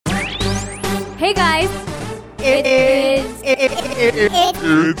Hey guys, it's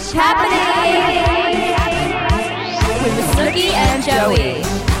happening with Snooki and Joey.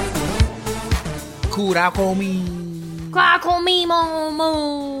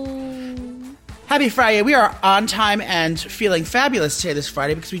 Happy Friday. We are on time and feeling fabulous today this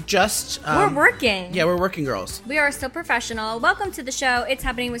Friday because we just... We're working. Yeah, we're working girls. We are so professional. Welcome to the show. It's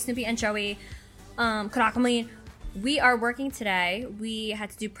happening with Snoopy and Joey. We are working today. We had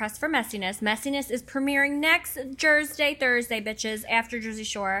to do press for Messiness. Messiness is premiering next Thursday, bitches, after Jersey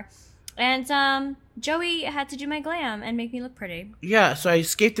Shore. And Joey had to do my glam and make me look pretty. Yeah, so I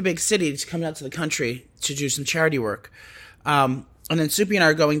escaped the big city to come out to the country to do some charity work. And then Soupy and I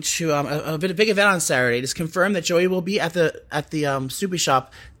are going to a big event on Saturday. It's confirmed that Joey will be at the Soupy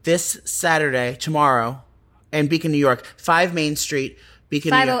shop this Saturday, tomorrow, in Beacon, New York, 5 Main Street,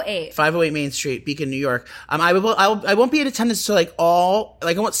 Beacon, 508. 508 Main Street, Beacon, New York. I won't be in attendance till I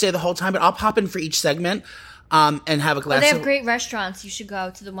won't stay the whole time, but I'll pop in for each segment, and have a glass. They have great restaurants. You should go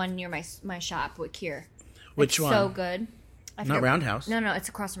to the one near my shop with Kier. Which one? So good. Not Roundhouse. No, it's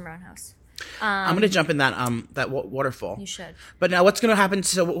across from Roundhouse. I'm going to jump in that waterfall. You should. But now what's going to happen?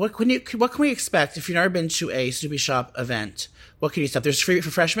 So what can we expect if you've never been to a Snoopy Shop event? What can you expect? There's free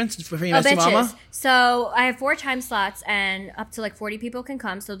refreshments for free Messy Mama? So I have 4 time slots and up to 40 people can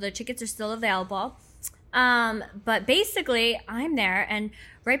come. So the tickets are still available. But basically I'm there and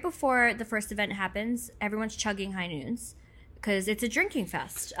right before the first event happens, everyone's chugging High Noons because it's a drinking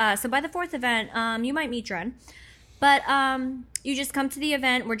fest. So by the 4th event, you might meet Dren. But you just come to the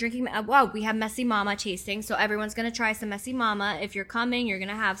event. We're drinking. We have Messy Mama tasting. So everyone's going to try some Messy Mama. If you're coming, you're going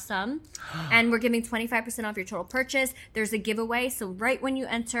to have some. And we're giving 25% off your total purchase. There's a giveaway. So right when you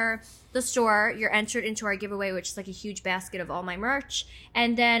enter the store, you're entered into our giveaway, which is like a huge basket of all my merch.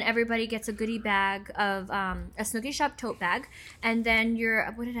 And then everybody gets a goodie bag of a Snooki Shop tote bag. And then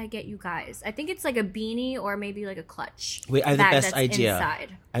what did I get you guys? I think it's like a beanie or maybe like a clutch. Wait, I have the best idea.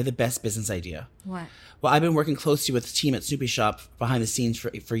 Inside. I have the best business idea. What? Well, I've been working closely with the team at Snoopy Shop behind the scenes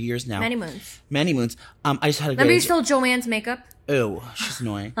for years now. Many moons. I just had a Remember you stole Joanne's makeup? Oh, she's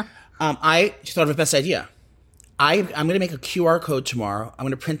annoying. I just thought of a best idea. I'm going to make a QR code tomorrow. I'm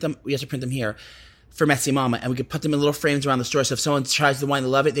going to print them. We have to print them here for Messy Mama, and we can put them in little frames around the store. So if someone tries the wine, they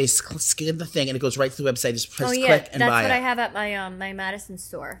love it, they scan the thing, and it goes right to the website. Just press click and buy it. That's what I have at my Madison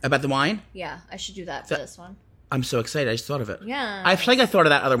store. About the wine? Yeah, I should do that for this one. I'm so excited. I just thought of it. Yeah. I feel like I thought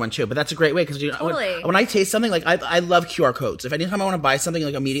of that other one too, but that's a great way because Totally. when I taste something, I love QR codes. If anytime I want to buy something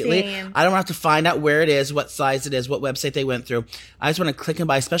immediately, Same. I don't have to find out where it is, what size it is, what website they went through. I just want to click and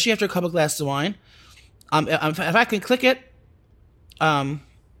buy, especially after a couple glasses of wine. If I can click it, I'm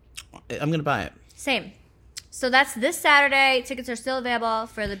going to buy it. Same. So that's this Saturday. Tickets are still available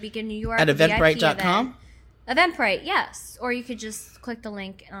for the Beacon, New York At eventbrite.com? Eventbrite, yes. Or you could just click the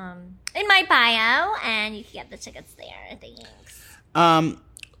link in my bio and you can get the tickets there. Thanks.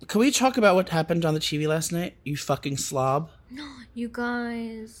 Can we talk about what happened on the TV last night? You fucking slob. You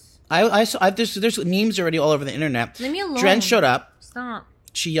guys. There's memes already all over the internet. Leave me alone. Dren showed up. Stop.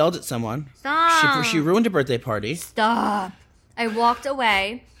 She yelled at someone. Stop. She ruined a birthday party. Stop. I walked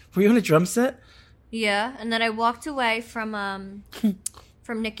away. Were you on a drum set? Yeah, and then I walked away from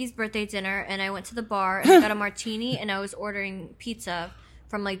Nikki's birthday dinner, and I went to the bar and I got a martini, and I was ordering pizza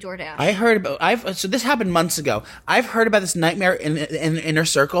from DoorDash. I heard so this happened months ago. I've heard about this nightmare in Inner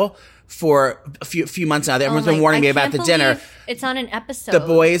Circle for a few months now. Everyone's been warning me about the dinner. It's on an episode. The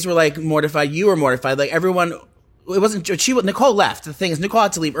boys were mortified. You were mortified. everyone. It wasn't. Nicole left. The thing is, Nicole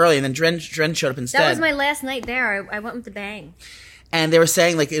had to leave early, and then Dren showed up instead. That was my last night there. I went with the bang. And they were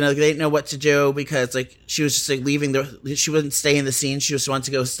saying they didn't know what to do because she was just leaving she wouldn't stay in the scene. She just wanted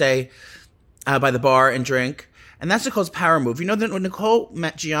to go stay by the bar and drink. And that's Nicole's power move. You know that when Nicole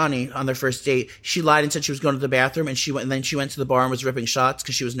met Gianni on their first date, she lied and said she was going to the bathroom, and then she went to the bar and was ripping shots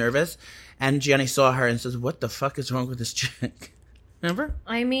because she was nervous. And Gianni saw her and says, "What the fuck is wrong with this chick?" Remember?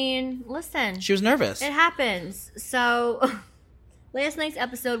 I mean, listen. She was nervous. It happens. So last night's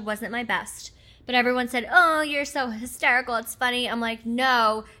episode wasn't my best. But everyone said, "Oh, you're so hysterical. It's funny." I'm like,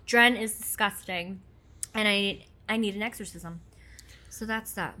 no, Dren is disgusting. And I need an exorcism. So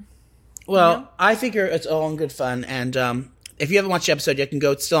that's that. Well, I figure it's all in good fun. And if you haven't watched the episode, you can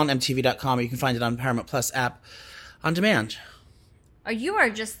go. It's still on MTV.com, or you can find it on Paramount Plus app on demand. Oh, you are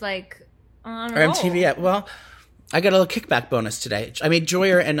just on a or roll. MTV app. Well, I got a little kickback bonus today. I made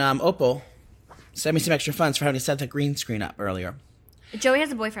Joyer and Opal send me some extra funds for having to set the green screen up earlier. Joey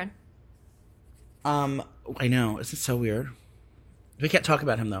has a boyfriend. I know. Isn't it so weird? We can't talk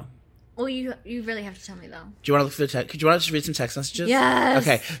about him, though. Well, you really have to tell me, though. Do you want to look through the text? Do you want to just read some text messages? Yes.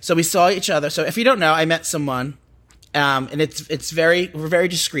 Okay. So we saw each other. So if you don't know, I met someone And we're very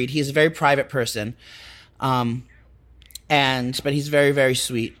discreet. He's a very private person. But he's very, very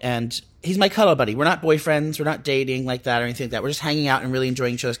sweet. And he's my cuddle buddy. We're not boyfriends. We're not dating like that or anything like that. We're just hanging out and really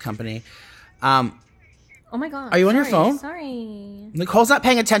enjoying each other's company. Oh my God. Are you on your phone? Sorry. Nicole's not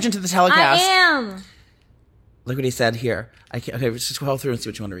paying attention to the telecast. I am. Look what he said here. Okay, let's just scroll through and see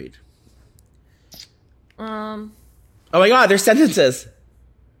what you want to read. Oh my God, there's sentences.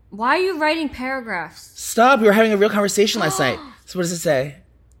 Why are you writing paragraphs? Stop. We were having a real conversation last night. So what does it say?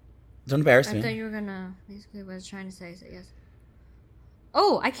 Don't embarrass me. I thought you were gonna basically what I was trying to say. So yes.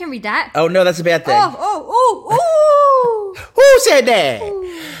 Oh, I can't read that. Oh no, that's a bad thing. Oh. Who said that?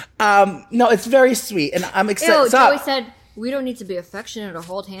 No, it's very sweet, and I'm excited. Joey said we don't need to be affectionate or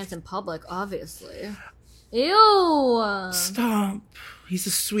hold hands in public, obviously. Ew. Stop. He's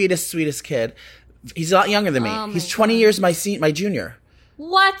the sweetest kid. He's a lot younger than me. Oh He's 20 years my junior.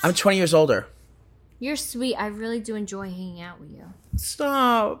 What? I'm 20 years older. You're sweet. I really do enjoy hanging out with you.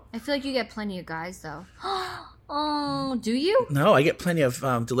 Stop. I feel like you get plenty of guys, though. Oh, do you? No, I get plenty of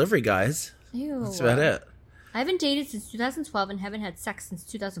delivery guys. Ew. That's about it. I haven't dated since 2012 and haven't had sex since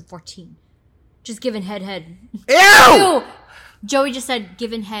 2014. Just giving head. Ew! Ew! Joey just said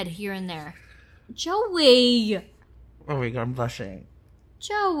giving head here and there. Joey! Oh my God, I'm blushing.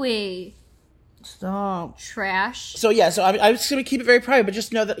 Joey! Stop. Trash. So yeah, so I'm just going to keep it very private, but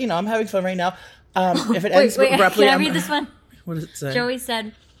just know that, I'm having fun right now. If it ends abruptly... Can I read this one? What does it say? Joey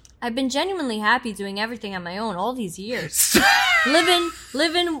said, I've been genuinely happy doing everything on my own all these years. living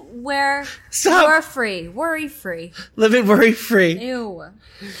where you're free, worry-free. Living worry-free. Ew.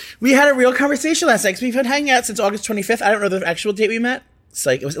 We had a real conversation last night, because we've been hanging out since August 25th. I don't know the actual date we met. It's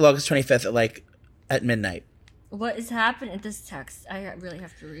it was August 25th at midnight. What is happening? This text, I really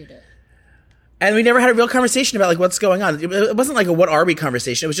have to read it. And we never had a real conversation about what's going on. It wasn't a what are we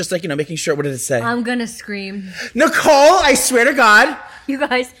conversation. It was just making sure, what did it say? I'm gonna scream. Nicole, I swear to God. You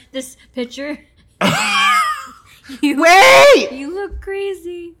guys, this picture. Wait! You look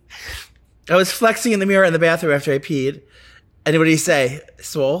crazy. I was flexing in the mirror in the bathroom after I peed. And what did he say?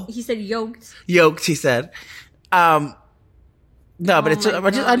 Swole? He said yoked. Yoked, he said. No, but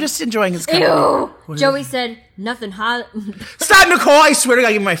I'm just enjoying his company. Ew. Joey said nothing hot. Stop, Nicole! I swear to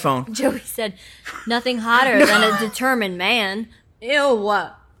God, give me my phone. Joey said nothing hotter than a determined man. Ew.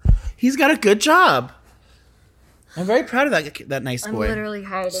 He's got a good job. I'm very proud of that nice boy. I'm literally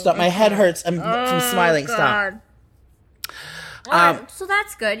hiding. Stop! My head hurts. I'm from smiling. God. Stop. So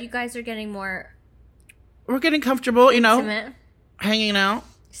that's good. You guys are getting more. We're getting comfortable. Intimate. Hanging out.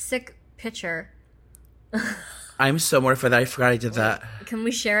 Sick picture. I'm so mortified that I forgot I did that. Can we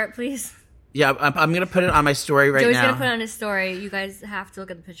share it, please? Yeah, I'm going to put it on my story right Joey's now. Joey's going to put it on his story. You guys have to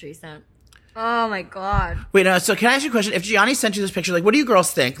look at the picture he sent. Oh, my God. Wait, no, so can I ask you a question? If Gianni sent you this picture, what do you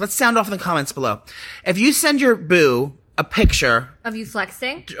girls think? Let's sound off in the comments below. If you send your boo a picture... Of you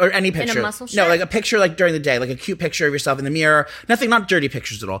flexing? Or any picture. In a muscle shirt? No, a picture during the day, a cute picture of yourself in the mirror. Nothing, not dirty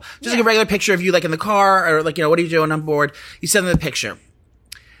pictures at all. Just a regular picture of you in the car or what are you doing on board? You send them the picture.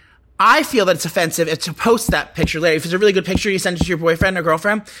 I feel that it's offensive to post that picture later. If it's a really good picture, you send it to your boyfriend or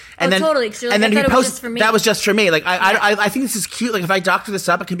girlfriend, and then totally. And then you post just for me. That was just for me. I think this is cute. If I doctor this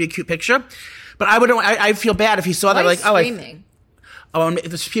up, it can be a cute picture. But I feel bad if he saw that. Screaming? And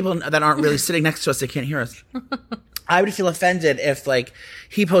there's people that aren't really sitting next to us; they can't hear us. I would feel offended if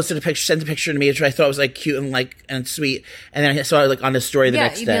he posted a picture, sent a picture to me, which I thought was cute and sweet, and then I saw it on his story the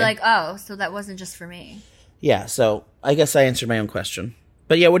next day. Yeah, you'd be oh, so that wasn't just for me. Yeah, so I guess I answered my own question.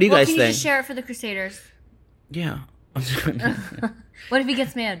 But yeah, what do you guys think? Can you just share it for the Crusaders? Yeah. What if he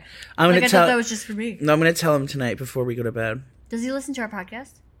gets mad? I thought that was just for me. No, I'm going to tell him tonight before we go to bed. Does he listen to our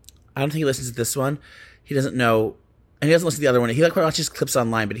podcast? I don't think he listens to this one. He doesn't know, and he doesn't listen to the other one. He watches clips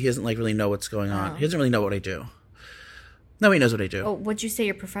online, but he doesn't really know what's going on. He doesn't really know what I do. No, he knows what I do. Oh, what'd you say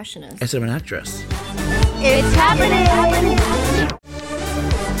your profession is? I said I'm an actress. It's happening!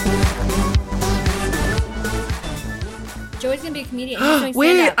 Joey's gonna be a comedian. He's doing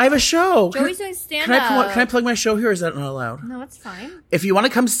Wait, stand-up. I have a show. Joey's doing stand-up. Can I plug my show here, or is that not allowed? No, it's fine. If you want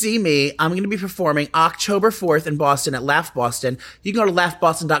to come see me, I'm going to be performing October 4th in Boston at Laugh Boston. You can go to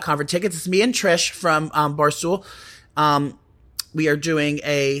laughboston.com for tickets. It's me and Trish from Barstool. We are doing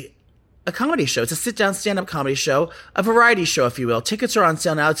a comedy show. It's a sit-down stand-up comedy show, a variety show, if you will. Tickets are on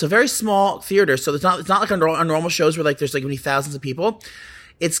sale now. It's a very small theater, so it's not like a normal shows where there's many thousands of people.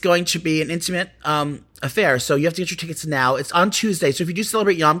 It's going to be an intimate affair, so you have to get your tickets now. It's on Tuesday, so if you do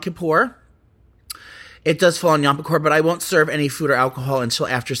celebrate Yom Kippur, it does fall on Yom Kippur, but I won't serve any food or alcohol until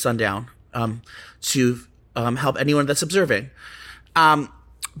after sundown to help anyone that's observing.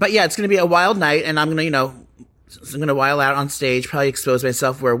 But yeah, it's going to be a wild night, and I'm going to, wild out on stage, probably expose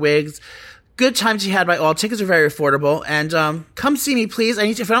myself, wear wigs, good time to be had by all. Tickets are very affordable. And come see me, please.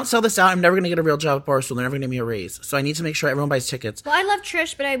 If I don't sell this out, I'm never going to get a real job at Barstool. They're never going to give me a raise. So I need to make sure everyone buys tickets. Well, I love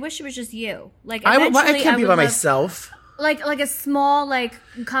Trish, but I wish it was just you. Like, I eventually, can't be by would love, myself. like a small like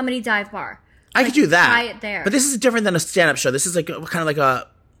comedy dive bar. I could do that. Try it there. But this is different than a stand-up show. This is like kind of like a.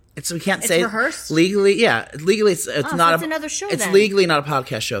 We can't say rehearsed? legally. Yeah, legally it's not so it's another show. It's then. legally not a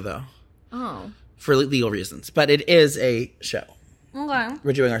podcast show though. Oh. For legal reasons, but it is a show. Okay.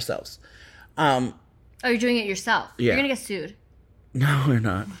 We're doing ourselves. Oh, you're doing it yourself. Yeah. You're gonna get sued. No, we're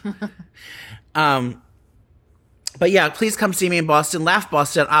not. But yeah, please come see me in Boston. Laugh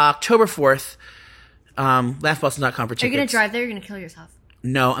Boston, October 4th. LaughBoston.com for tickets. Are you gonna drive there? You're gonna kill yourself.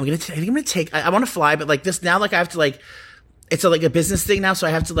 No, I'm gonna take. I want to fly, but like this now, like I have to like. It's like a business thing now, so I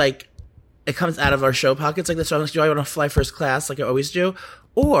have to like. It comes out of our show pockets like this. So I'm like, do I want to fly first class like I always do?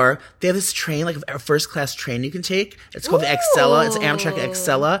 Or they have this train, like a first class train you can take. It's called the Excella. It's Amtrak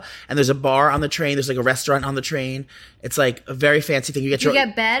Excella. And there's a bar on the train. There's like a restaurant on the train. It's like a very fancy thing. You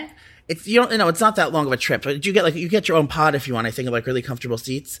get bed? It's it's not that long of a trip. But you get your own pod if you want, I think, of like really comfortable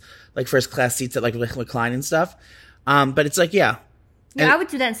seats. Like first class seats that like recline and stuff. But it's like, yeah. Yeah, and I would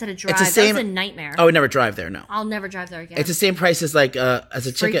do that instead of drive. It's the same, That's a nightmare. I would never drive there, no. I'll never drive there again. It's the same price as like as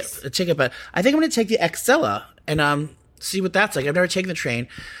a Freaks. ticket, but I think I'm gonna take the Excella and see what that's like. I've never taken the train.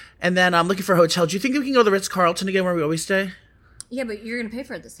 And then I'm looking for a hotel. Do you think we can go to the Ritz-Carlton again where we always stay? Yeah, but you're gonna pay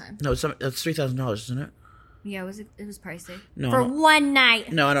for it this time. No, it's $3,000, isn't it? Yeah, it was pricey. No, for one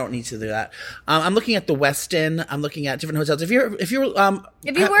night. No, I don't need to do that. I'm looking at the Westin. I'm looking at different hotels. If you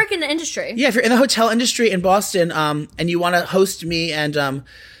work in the industry, yeah, if you're in the hotel industry in Boston, and you want to host me and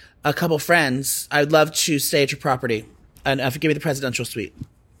a couple friends, I'd love to stay at your property, and if you give me the presidential suite.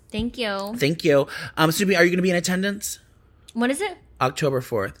 Thank you. Thank you. Subi, are you going to be in attendance? When is it? October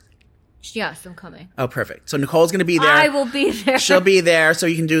 4th. Yes, I'm coming. Oh, perfect. So Nicole's going to be there. I will be there. She'll be there, so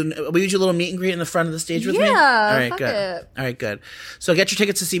you can will you do a little meet and greet in the front of the stage with me? Yeah, all right, fuck good. it. All right, good. So get your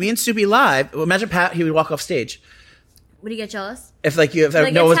tickets to see me and Subi live. Well, imagine Pat; he would walk off stage. Would you get jealous? If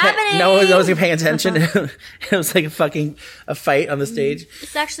no one was paying attention, it was like a fight on the stage.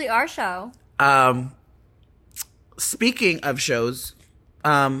 It's actually our show. Speaking of shows,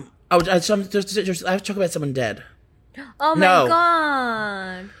 I have to talk about someone dead. Oh my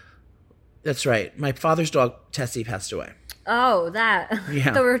God. That's right. My father's dog, Tessie, passed away. Oh, that.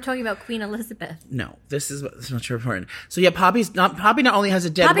 Yeah. I thought we were talking about Queen Elizabeth. No, this is much more important. So yeah, Poppy not only has a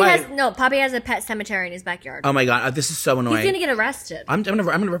dead wife. Poppy has a pet cemetery in his backyard. Oh my God, this is so annoying. He's gonna get arrested. I'm gonna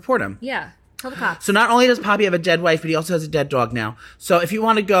report him. Yeah. Tell the cops. So not only does Poppy have a dead wife, but he also has a dead dog now. So if you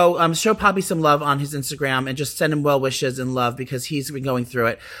want to go, show Poppy some love on his Instagram and just send him well wishes and love because he's been going through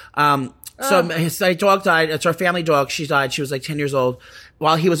it. So his dog died. It's our family dog. She died. She was like 10 years old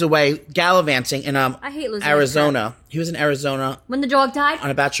while he was away gallivanting in I hate losing Arizona. He was in Arizona when the dog died on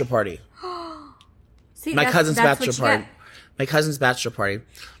a bachelor party. See, My cousin's that's bachelor party. My cousin's bachelor party.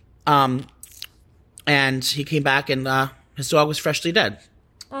 And he came back and his dog was freshly dead.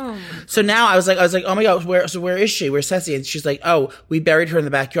 Oh. So now I was like, oh my God, where is she? Where's Ceci? And she's like, oh, we buried her in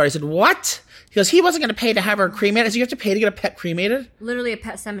the backyard. I said, what? He goes, he wasn't going to pay to have her cremated. I said, you have to pay to get a pet cremated? Literally a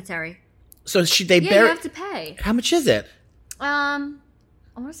pet cemetery. So they Yeah, buried. you have to pay. How much is it? I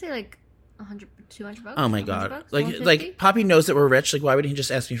want to say like $100, $200. Oh my God. $100, Like $150? Poppy knows that we're rich. Like, why would he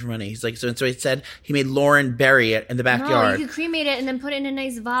just ask me for money? He's like, so he said he made Lauren bury it in the No, backyard. you could cremate it and then put it in a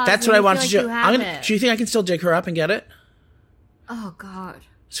nice vase. That's and what I you wanted feel to like do. you have it. Do you think I can still dig her up and get it? Oh God.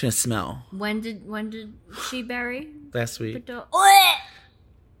 It's going to smell. When did she bury Last the week. dog?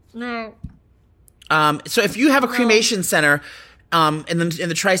 No. So if you have a cremation center, in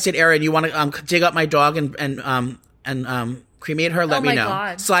the tri-state area and you want to dig up my dog and cremate her, let me know.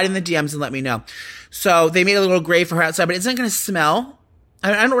 God. Slide in the DMs and let me know. So they made a little grave for her outside, but it's not going to smell.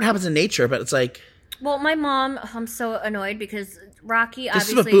 I don't know what happens in nature, but it's like. Well, my mom, I'm so annoyed because Rocky, This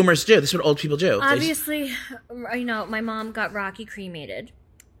obviously. is what boomers do. This is what old people do. Obviously, my mom got Rocky cremated.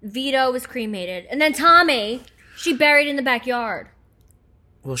 Vito was cremated. And then Tommy, she buried in the backyard.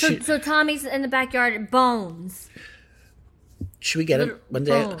 Well, So Tommy's in the backyard, bones. should we get him one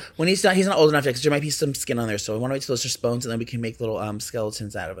day? When he's not old enough yet, because there might be some skin on there. So I want to wait till it's just bones, and then we can make little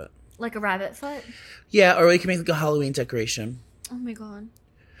skeletons out of it. Like a rabbit foot? Yeah, or we can make like a Halloween decoration. Oh my God.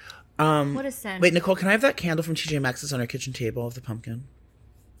 What a scent. Wait, Nicole, can I have that candle from TJ Maxx on our kitchen table of the pumpkin?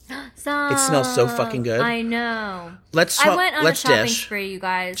 Stop. It smells so fucking good. I know. I went on a shopping spree, you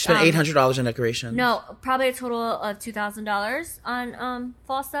guys. Spent $800 on decoration. No, probably a total of $2,000 on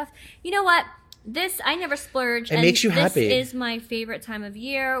fall stuff. You know what? I never splurge. It makes you happy. This is my favorite time of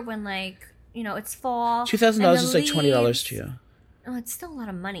year when it's fall. $2,000 is like $20 to you. Oh, it's still a lot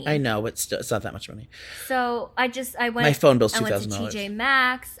of money. I know, but still, it's not that much money. So I went. My phone bill's I went $2,000. to TJ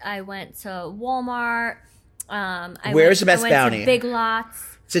Maxx. I went to Walmart. Where's the Best I went Bounty? To Big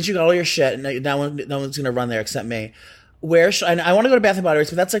Lots. Since you got all your shit, and no one's gonna run there except me. Where should I want to go to Bath and Body Works,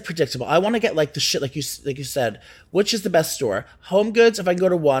 but that's like predictable. I want to get like the shit like you said. Which is the best store? Home Goods. If I can go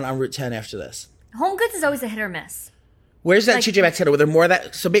to one on Route 10 after this. Home Goods is always a hit or miss. Where's that TJ Maxx candle? Were there more of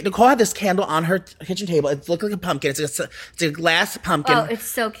that? So Nicole had this candle on her kitchen table. It looked like a pumpkin. It's a glass pumpkin. Oh, it's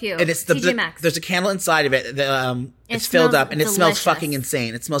so cute. And it's TJ Maxx. There's a candle inside of it. It's filled up, and it smells delicious. fucking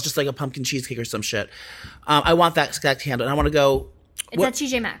insane. It smells just like a pumpkin cheesecake or some shit. I want that exact candle, and I want to go. It's at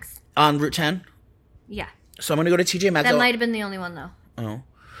TJ Maxx. On Route 10? Yeah. So I'm going to go to TJ Maxx. That might have been the only one, though. Oh.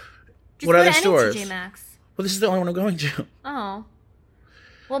 Just What go other to any stores? TJ Maxx. Well, this is the only one I'm going to. Oh.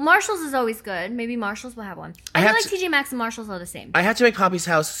 Well, Marshall's is always good. Maybe Marshall's will have one. I feel like TJ Maxx and Marshall's are the same. I had to make Poppy's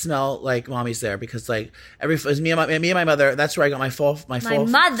house smell like Mommy's there because like it was me and my mother. That's where I got my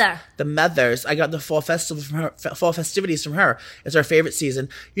mother. The mothers. I got the fall festival from her. Fall festivities from her. It's our favorite season.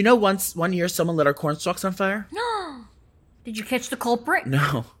 You know, one year someone lit our cornstalks on fire. No. Did you catch the culprit?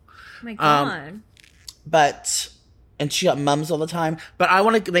 No. Oh my God. And she got mums all the time. But I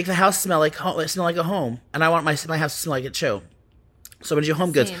want to make the house smell like a home, and I want my house to smell like it too. So I'm gonna do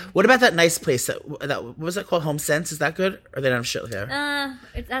Home Goods. What about that nice place that what was that called? Home Sense? Is that good? Or they don't have shit there?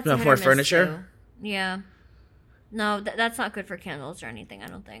 That's no, more furniture. Too. Yeah. No, that's not good for candles or anything. I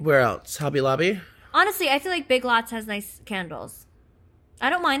don't think. Where else? Hobby Lobby. Honestly, I feel like Big Lots has nice candles.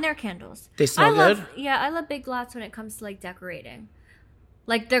 I don't mind their candles. They smell good. Yeah, I love Big Lots when it comes to like decorating.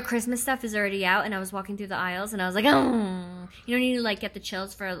 Like their Christmas stuff is already out, and I was walking through the aisles, and I was like, oh, you don't need to like get the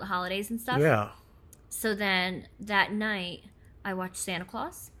chills for holidays and stuff. Yeah. So then that night, I watched Santa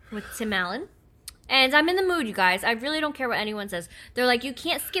Claus with Tim Allen. And I'm in the mood, you guys. I really don't care what anyone says. They're like, you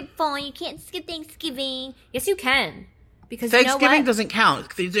can't skip fall, you can't skip Thanksgiving. Yes, you can. Because Thanksgiving you know what? doesn't count.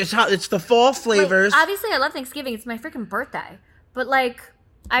 It's the fall flavors. Like, obviously, I love Thanksgiving. It's my freaking birthday. But, like,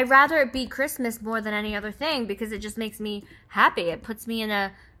 I'd rather it be Christmas more than any other thing because it just makes me happy. It puts me in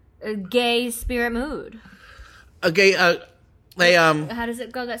a gay spirit mood. A gay, How does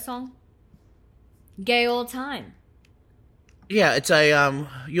it go, that song? Gay old time. Yeah, it's a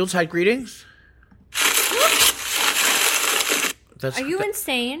Yuletide greetings. Are you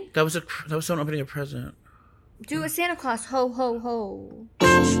insane? That was someone opening a present. Do a Santa Claus ho ho ho.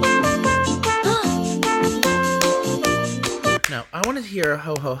 No, I want to hear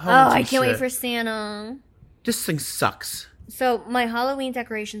ho ho ho. Oh, I can't wait for Santa. This thing sucks. So my Halloween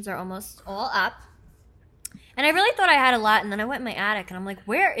decorations are almost all up. And I really thought I had a lot, and then I went in my attic, and I'm like,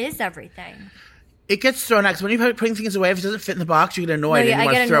 where is everything? It gets thrown out, because when you're putting things away, if it doesn't fit in the box, you get annoyed and you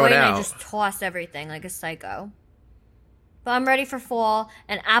want to throw it out. And I just toss everything like a psycho. But I'm ready for fall,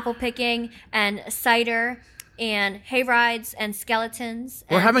 and apple picking, and cider, and hay rides, and skeletons.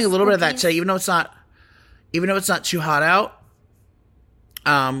 We're having a little bit of that today, even though it's not too hot out.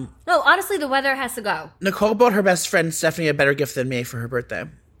 No, honestly, the weather has to go. Nicole bought her best friend Stephanie a better gift than me for her birthday.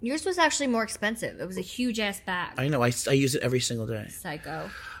 Yours was actually more expensive. It was a huge ass bag. I know. I use it every single day. Psycho.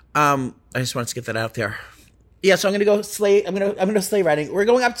 I just wanted to get that out there. Yeah, so I'm gonna go sleigh. I'm gonna sleigh riding. We're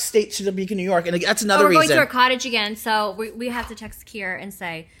going upstate to the Beacon, New York, and that's another reason. We're going to our cottage again, so we have to text Kier and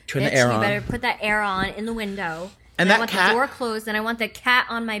say, turn the air on. You better put that air on in the window. And that I want cat, the door closed, and I want the cat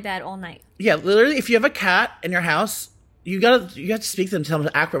on my bed all night. Yeah, literally, if you have a cat in your house, you have to speak to them, tell them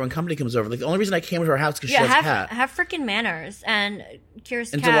to act right when company comes over. Like the only reason I came to her house because she has a cat. Have freaking manners. And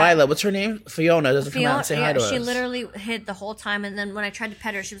Kira's and cat. Delilah, what's her name? Fiona doesn't come out and say hi to us. She literally hid the whole time, and then when I tried to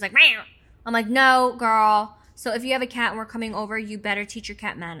pet her, she was like, meow. I'm like, no, girl. So if you have a cat and we're coming over, you better teach your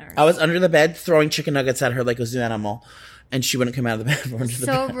cat manners. I was under the bed throwing chicken nuggets at her like a zoo animal, and she wouldn't come out of the bed.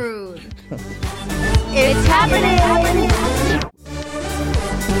 So rude. It's happening.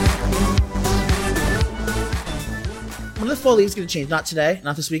 When are the fall leaves going to change? Not today?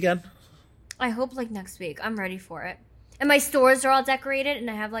 Not this weekend? I hope like next week. I'm ready for it. And my stores are all decorated, and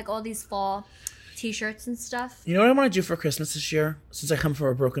I have like all these fall t-shirts and stuff. You know what I want to do for Christmas this year? Since I come from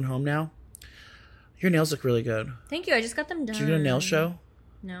a broken home now? Your nails look really good. Thank you. I just got them done. Did you get a nail show?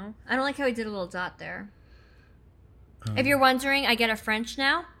 No. I don't like how he did a little dot there. If you're wondering, I get a French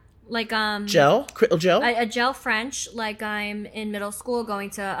now. Like, Gel? Gel? A gel French, like I'm in middle school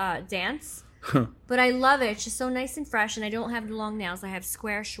going to dance. But I love it. It's just so nice and fresh, and I don't have long nails. I have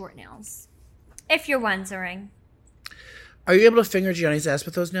square, short nails. If you're wondering. Are you able to finger Gianni's ass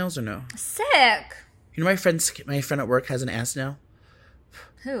with those nails or no? Sick. You know my friend at work has an ass nail?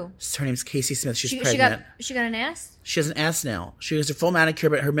 Who? Her name's Casey Smith. She's pregnant. She got an ass? She has an ass nail. She has a full manicure,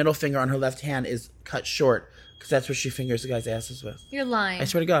 but her middle finger on her left hand is cut short because that's what she fingers the guy's asses with. You're lying. I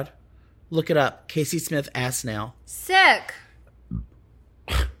swear to God. Look it up. Casey Smith ass nail. Sick.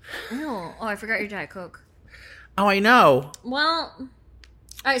 Oh, I forgot your Diet Coke. Oh, I know. Well, all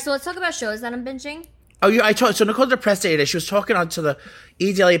right, so let's talk about shows that I'm binging. Oh, yeah, I told. So Nicole depressed today. She was talking on to the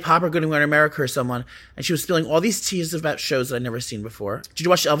EDLA Popper Good and America or someone, and she was spilling all these teas about shows that I'd never seen before. Did you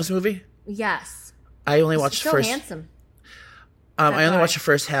watch the Elvis movie? Yes. I only He's watched so first. handsome. I only guy. watched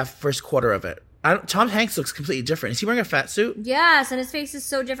the first quarter of it. Tom Hanks looks completely different. Is he wearing a fat suit? Yes, and his face is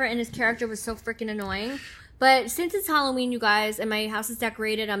so different, and his character was so freaking annoying. But since it's Halloween, you guys, and my house is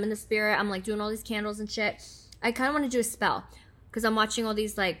decorated, I'm in the spirit, I'm like doing all these candles and shit, I kind of want to do a spell. Because I'm watching all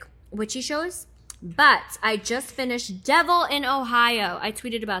these like witchy shows. But I just finished Devil in Ohio. I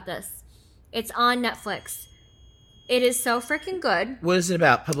tweeted about this. It's on Netflix. It is so freaking good. What is it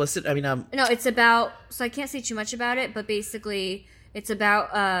about? Publicity? I mean, No, it's about, so I can't say too much about it, but basically it's about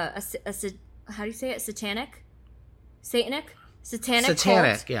how do you say it? Satanic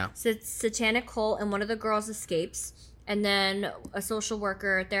cult. yeah. Satanic cult, and one of the girls escapes, and then a social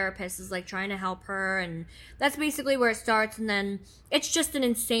worker, therapist is like trying to help her, and that's basically where it starts, and then it's just an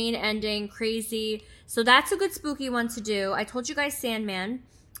insane ending, crazy. So that's a good spooky one to do. I told you guys Sandman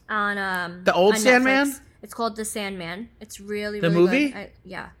on The old on Sandman? Netflix. It's called The Sandman. It's really, The really movie? good.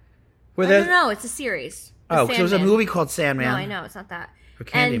 Yeah. Were No, there? no, it's a series. The Oh, because there was a Sandman. movie called Sandman. No, I know it's not that. Or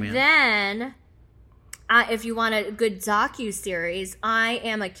Candyman. And then, if you want a good docu-series, I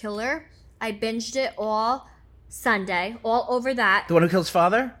Am a Killer. I binged it all Sunday, all over that. The one who killed his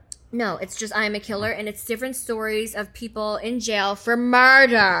father? No, it's just I Am a Killer, and it's different stories of people in jail for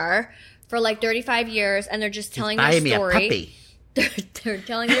murder for like 35 years, and they're just telling their Buy me a story. puppy. They're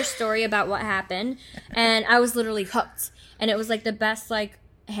telling their story about what happened, and I was literally hooked. And it was like the best like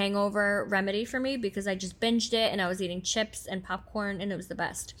hangover remedy for me because I just binged it, and I was eating chips and popcorn, and it was the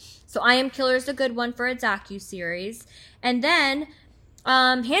best. So I Am Killer is a good one for a docu-series. And then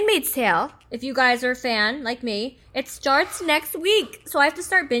Handmaid's Tale, if you guys are a fan like me, it starts next week. So I have to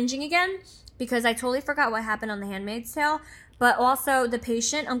start binging again because I totally forgot what happened on The Handmaid's Tale. But also The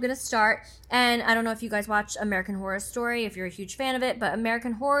Patient, I'm going to start. And I don't know if you guys watch American Horror Story, if you're a huge fan of it, but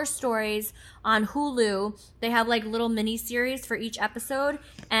American Horror Stories on Hulu, they have like little mini series for each episode.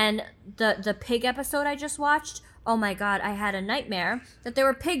 And the pig episode I just watched, oh my God, I had a nightmare that there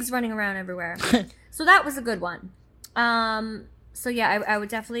were pigs running around everywhere. So that was a good one. So yeah, I would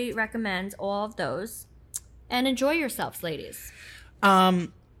definitely recommend all of those. And enjoy yourselves, ladies.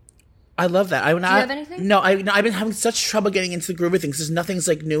 I love that. Do you have anything? No, I've been having such trouble getting into the groove of things because nothing's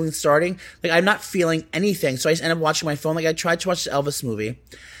like new and starting. Like I'm not feeling anything, so I just end up watching my phone. Like I tried to watch the Elvis movie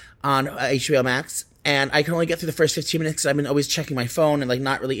on HBO Max, and I can only get through the first 15 minutes because I've been always checking my phone and like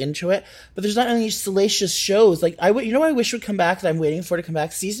not really into it. But there's not any salacious shows. Like you know what I wish would come back that I'm waiting for to come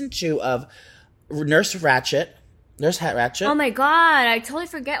back? Season 2 of Nurse Hat Ratchet. Oh my God, I totally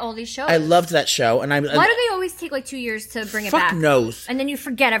forget all these shows. I loved that show, and Why do they always take like 2 years to bring it back? Fuck knows. And then you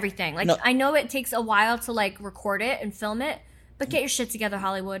forget everything. Like No. I know it takes a while to like record it and film it, but get your shit together,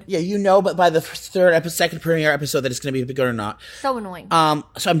 Hollywood. Yeah, you know, but by the second premiere episode that it's going to be good or not. So annoying.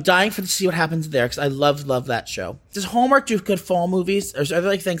 So I'm dying to see what happens there because I love that show. Does Hallmark do good fall movies? Or are there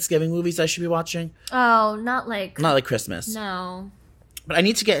like Thanksgiving movies I should be watching? Oh, not like Christmas. no. But I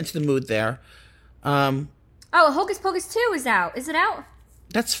need to get into the mood there. Oh, Hocus Pocus 2 is out. Is it out?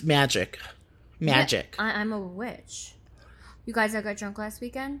 That's magic. Magic. Yeah, I'm a witch. You guys, I got drunk last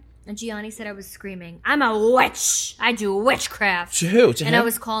weekend, and Gianni said I was screaming, "I'm a witch! I do witchcraft." To who? To And him? I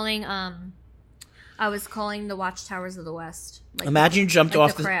was calling the Watchtowers of the West. Like, Imagine you jumped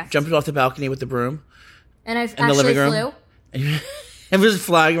like off The Craft. jumped off the balcony with the broom and I in the actually living room. flew. And it was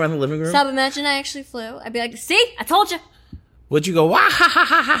flying around the living room. So imagine I actually flew. I'd be like, "See, I told you." Would you go wah ha ha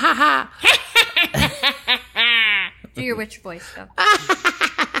ha ha ha? Do your witch voice, go.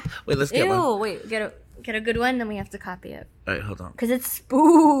 Wait, let's get one. All Ew, wait, get a good one, then we have to copy it. right, hold on. Because it's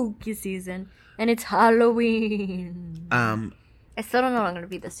spooky season, and it's Halloween. I still don't know what I'm going to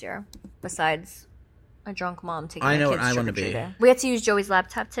be this year, besides a drunk mom taking I my know kids what I wanna trick-or-treating. We had to use Joey's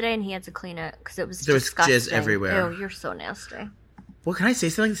laptop today, and he had to clean it because it was There was disgusting. jizz everywhere. Ew, you're so nasty. Well, can I say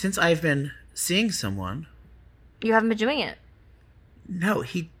something? Since I've been seeing someone, You haven't been doing it. no,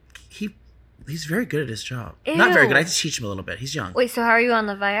 he's very good at his job. Not very Ew. good. I have to teach him a little bit. He's young. Wait, so how are you on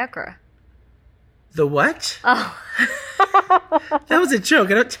the Viagra? The what? Oh. That was a joke.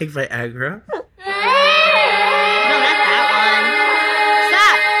 I don't take Viagra. No, not that one.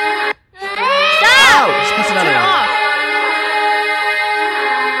 Stop! Oh, just press another Turn it one. off.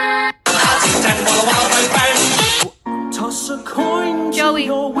 Toss a coin Joey. to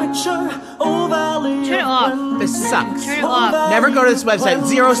your witcher, O Valley Turn it of off. Glen. This sucks. Turn it off. Never go to this website.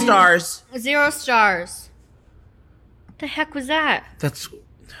 0 stars. 0 stars. What the heck was that? That's.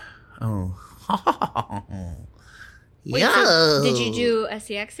 Oh. Wait, Yeah. so did you do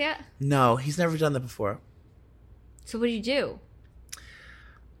SEX yet? No, he's never done that before. So what do you do?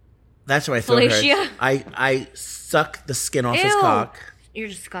 That's why I throat hurts. Fellatio? I suck the skin off his Ew. cock. You're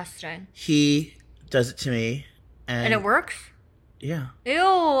disgusting. He does it to me, And it works? Yeah.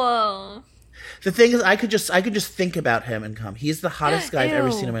 Ew. The thing is, I could just think about him and come. He's the hottest guy I've ever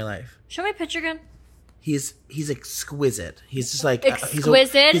Ew. seen in my life. Show me a picture again. He's exquisite. He's just like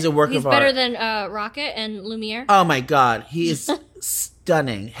Exquisite. He's a work He's of better art. than Rocket and Lumiere. Oh my god, he is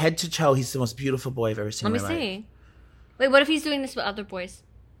stunning, head to toe. He's the most beautiful boy I've ever seen. Let me in my life. see. Wait, what if he's doing this with other boys?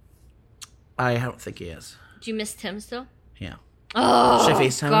 I don't think he is. Do you miss Tim still? Yeah. Oh, Should I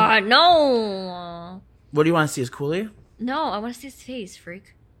FaceTime him? God, no. What do you want to see? His Cooley? No, I want to see his face,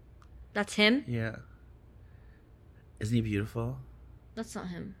 freak. That's him? Yeah. Isn't he beautiful? That's not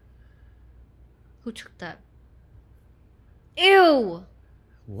him. Who took that? Ew.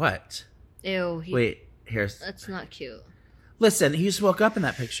 What? Ew. Wait, here's. That's not cute. Listen, he just woke up in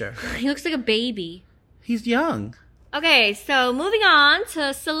that picture. He looks like a baby. He's young. Okay, so moving on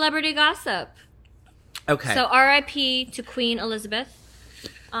to celebrity gossip. Okay. So R.I.P. to Queen Elizabeth.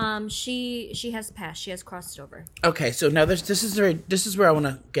 She has passed. She has crossed over. Okay, so now this is where I want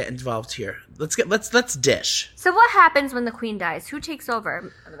to get involved here. Let's dish. So what happens when the queen dies? Who takes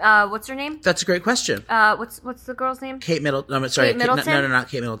over? What's her name? That's a great question. What's the girl's name? Kate Middleton. No, I'm sorry. Kate Middleton? No, not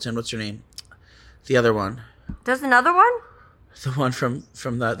Kate Middleton. What's her name? The other one. There's another one? The one from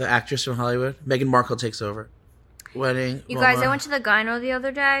the actress from Hollywood. Meghan Markle takes over. Wedding. You guys, Roma. I went to the gyno the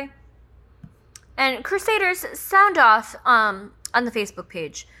other day. And Crusaders, sound off on the Facebook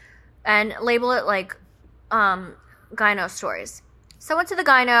page and label it like gyno stories. So I went to the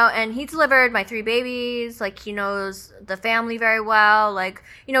gyno and he delivered my 3 babies. Like, he knows the family very well. Like,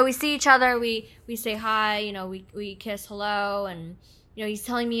 you know, we see each other, we say hi, you know, we kiss hello, and you know, he's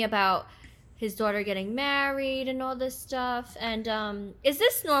telling me about his daughter getting married and all this stuff. And is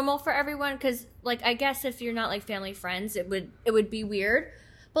this normal for everyone? Because, like, I guess if you're not like family friends, it would be weird.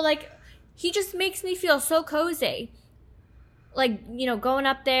 But like, he just makes me feel so cozy. Like, you know, going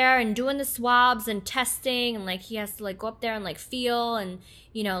up there and doing the swabs and testing, and like he has to like go up there and like feel and,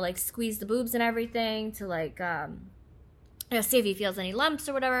 you know, like squeeze the boobs and everything to like you know, see if he feels any lumps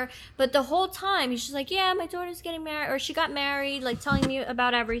or whatever. But the whole time he's just like, yeah, my daughter's getting married, or she got married, like telling me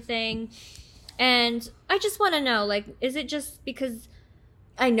about everything. And I just want to know, like, is it just because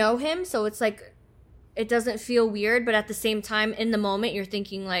I know him, so it's like it doesn't feel weird, but at the same time in the moment you're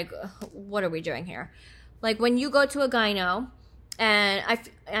thinking like, what are we doing here? Like when you go to a gyno, and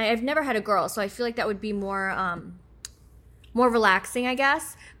I've never had a girl, so I feel like that would be more relaxing, I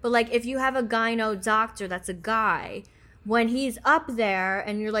guess. But like if you have a gyno doctor that's a guy, when he's up there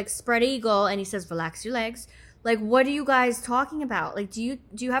and you're like spread eagle and he says relax your legs, like what are you guys talking about? Like do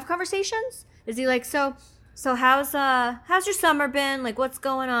you have conversations? Is he like, so how's your summer been? Like what's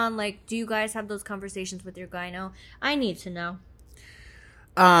going on? Like do you guys have those conversations with your gyno? I need to know.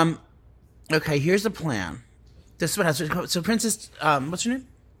 Okay, here's the plan. This is what happens. So Princess, what's her name?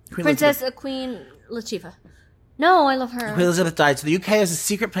 Queen Latifah. No, I love her. Queen Elizabeth died. So the UK has a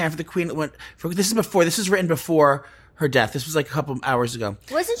secret plan for the Queen. This was written before her death. This was like a couple hours ago.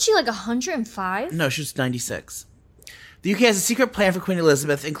 Wasn't she like 105? No, she was 96. The UK has a secret plan for Queen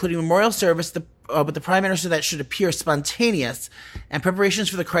Elizabeth, including a memorial service with the Prime Minister that should appear spontaneous, and preparations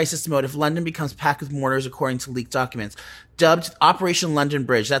for the crisis mode if London becomes packed with mourners, according to leaked documents. Dubbed Operation London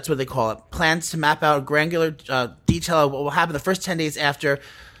Bridge, that's what they call it. Plans to map out a granular detail of what will happen the first 10 days after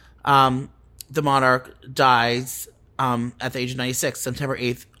the monarch dies at the age of 96, September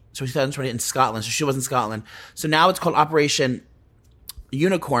 8th, 2020, in Scotland. So she was in Scotland. So now it's called Operation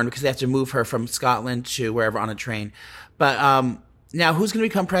Unicorn because they have to move her from Scotland to wherever on a train. But now who's going to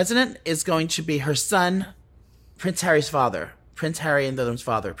become president is going to be her son, Prince Harry's father. Prince Harry and the other one's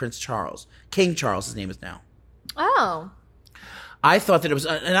father, Prince Charles. King Charles, his name is now. Oh. I thought that it was,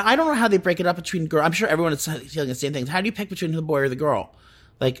 and I don't know how they break it up between girls. I'm sure everyone is feeling the same things. How do you pick between the boy or the girl?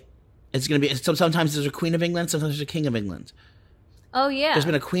 Like, it's going to be, sometimes there's a Queen of England, sometimes there's a King of England. Oh, yeah. There's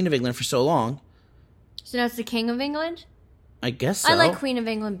been a Queen of England for so long. So now it's the King of England? I guess so. I like Queen of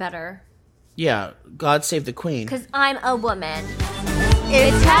England better. Yeah, God save the Queen. Because I'm a woman.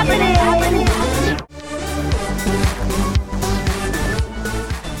 It's happening.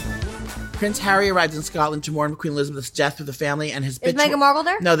 Prince Harry arrived in Scotland to mourn Queen Elizabeth's death with the family and his bitch. Is Meghan Markle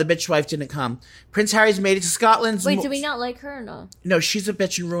there? No, the bitch wife didn't come. Prince Harry's made it to Scotland. Wait, do we not like her or no? No, she's a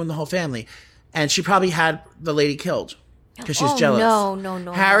bitch and ruined the whole family. And she probably had the lady killed because she's jealous.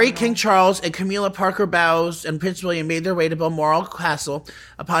 No. Harry, King Charles, and Camilla Parker Bowes and Prince William made their way to Balmoral Castle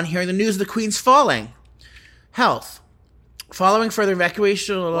upon hearing the news of the Queen's falling health. Following further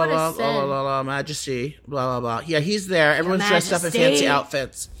evacuation, blah, What a blah, blah, sin. blah, blah, blah, Majesty, blah, blah, blah. Yeah, he's there. Everyone's dressed up in Majesty. fancy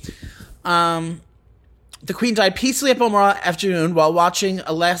outfits. The Queen died peacefully at Balmoral afternoon while watching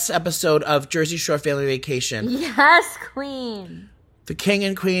a last episode of Jersey Shore Family Vacation. Yes, Queen. The King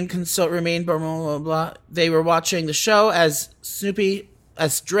and Queen remained, blah, blah, blah, blah. They were watching the show as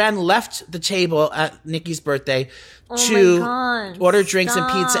Dren left the table at Nikki's birthday to God. order drinks and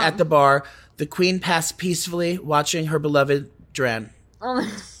pizza Stop. at the bar. The Queen passed peacefully, watching her beloved Dren. Oh my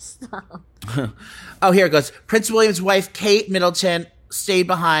stop. Oh, here it goes. Prince William's wife, Kate Middleton, stayed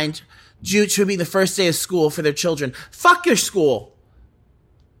behind due to it being the first day of school for their children. Fuck your school.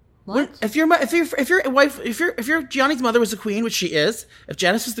 What? If your wife, if your Gianni's mother was the queen, which she is, if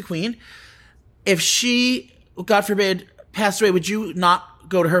Janice was the queen, if she, God forbid, passed away, would you not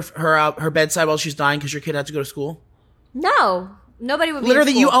go to her bedside while she's dying because your kid had to go to school? No. Nobody would be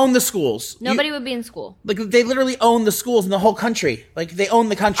Literally, in you school. own the schools. Nobody would be in school. Like, they literally own the schools in the whole country. Like, they own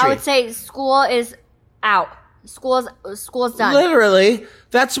the country. I would say school is out. School is done. Literally.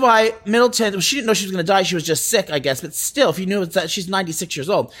 That's why Middleton, she didn't know she was going to die. She was just sick, I guess. But still, if you knew that she's 96 years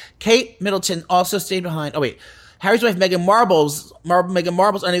old. Kate Middleton also stayed behind. Oh, wait. Harry's wife, Meghan Markle's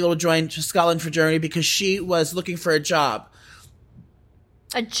unable to join to Scotland for Germany because she was looking for a job.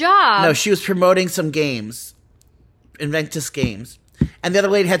 A job? No, she was promoting some games. Inventus Games. And the other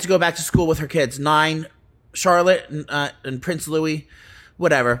lady had to go back to school with her kids. 9, Charlotte and Prince Louis,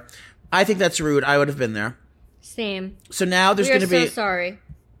 whatever. I think that's rude. I would have been there. Same. So now there's We are going to be so sorry.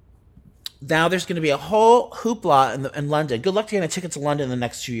 now there's going to be a whole hoopla in London. Good luck to getting a ticket to London in the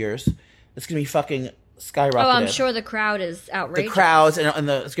next 2 years. It's going to be fucking skyrocketed. Oh, I'm sure the crowd is outrageous. The crowds and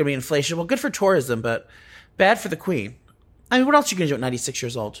it's going to be inflation. Well, good for tourism, but bad for the Queen. I mean, what else are you going to do at 96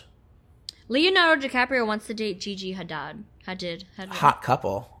 years old? Leonardo DiCaprio wants to date Gigi Hadid. Hot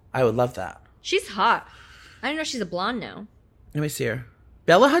couple. I would love that. She's hot. I didn't know she's a blonde now. Let me see her.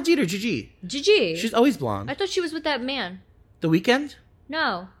 Bella Hadid or Gigi? Gigi. She's always blonde. I thought she was with that man. The Weeknd?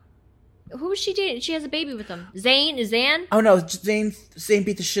 No. Who was she dating? She has a baby with him. Zan? Oh no, Zayn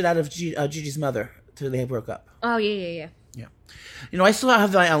beat the shit out of Gigi's mother until they broke up. Oh, yeah. Yeah. You know, I still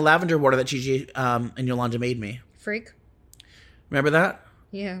have the lavender water that Gigi and Yolanda made me. Freak. Remember that?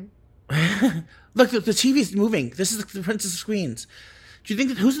 Yeah. Look, the TV's moving. This is the Princess of Queens. Do you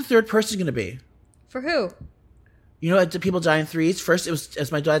think who's the third person going to be? For who? You know, people die in threes. First, it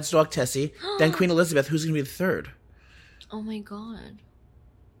was my dad's dog Tessie. Then Queen Elizabeth. Who's going to be the third? Oh my god.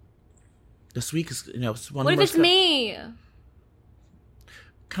 This week is, it's one What of if the it's me?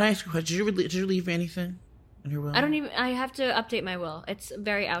 Can I ask you a question? Did you leave me anything in your will? I have to update my will. It's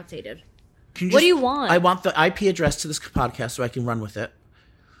very outdated. Can What do you want? I want the IP address to this podcast so I can run with it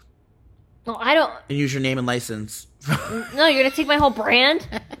No, I don't. and use your name and license. No, you're gonna take my whole brand?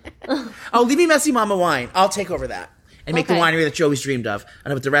 Oh, leave me Messy Mama Wine. I'll take over that and make the Okay. winery that you always dreamed of.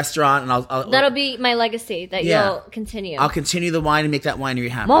 And with the restaurant, and That'll be my legacy that Yeah. you'll continue. I'll continue the wine and make that winery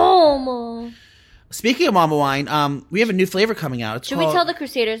happen. Momo. Speaking of Mama Wine, we have a new flavor coming out. It's Should called, we tell the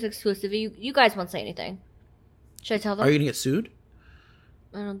Crusaders exclusive? You guys won't say anything. Should I tell them? Are you gonna get sued?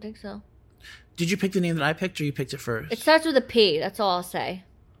 I don't think so. Did you pick the name that I picked, or you picked it first? It starts with a P. That's all I'll say.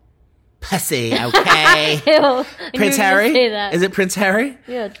 Pussy. Okay. Ew, I knew Prince you were gonna Harry. say that. Is it Prince Harry?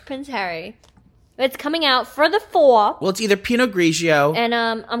 Yeah, it's Prince Harry. It's coming out for the 4. Well, it's either Pinot Grigio. And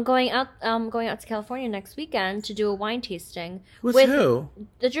I'm going out to California next weekend to do a wine tasting With with who?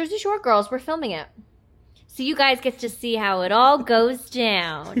 the Jersey Shore girls. We're filming it. So you guys get to see how it all goes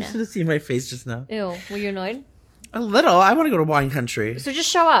down. You should have seen my face just now. Ew, were you annoyed? A little. I want to go to wine country. So just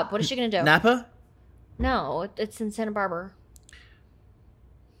show up. What is she going to do? Napa? No, it's in Santa Barbara.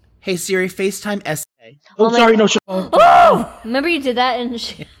 Hey Siri, FaceTime SA. Oh my sorry, God. no. Oh! Remember you did that and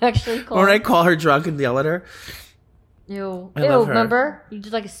she actually called. Or when I call her drunk and yell at her. Ew. I love her. Remember? You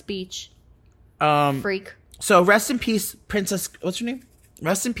did like a speech. Freak. So rest in peace, Princess. What's her name?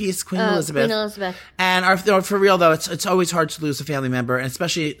 Rest in peace, Queen Elizabeth. Queen Elizabeth. And for real though, it's always hard to lose a family member, and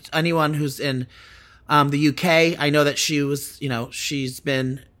especially anyone who's in the UK. I know that she was, she's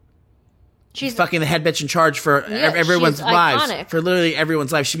been She's fucking the head bitch in charge for Yeah, everyone's she's lives. iconic. For literally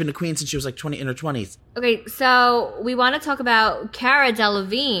everyone's life. She's been a queen since she was like in her 20s. Okay, so we want to talk about Cara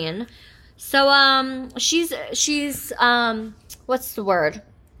Delevingne. So she's what's the word?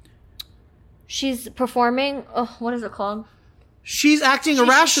 She's performing. Oh, what is it called? She's acting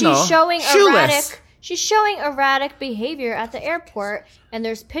irrational. She's showing Shoeless. erratic. She's showing erratic behavior at the airport, and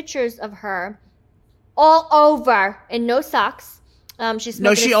there's pictures of her all over in no socks. She's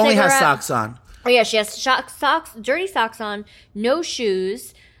No, smoking she a only has cigarette. socks on. Oh yeah, she has socks, dirty socks on, no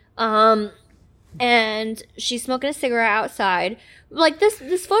shoes, and she's smoking a cigarette outside. Like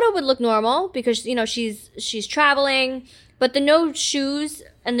this photo would look normal because she's traveling, But the no shoes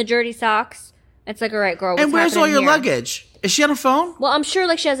and the dirty socks, it's like, all right, girl, what's And where's all happening your here? luggage? Is she on a phone? Well, I'm sure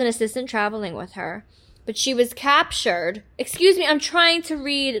like she has an assistant traveling with her. But she was captured. Excuse me, I'm trying to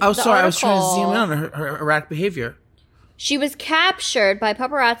read Oh, the sorry. article. I was trying to zoom in on her erratic behavior. She was captured by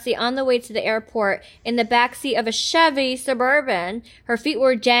paparazzi on the way to the airport in the backseat of a Chevy Suburban. Her feet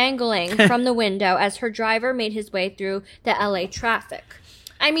were dangling from the window as her driver made his way through the LA traffic.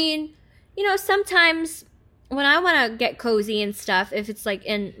 I mean, you know, sometimes when I want to get cozy and stuff, if it's like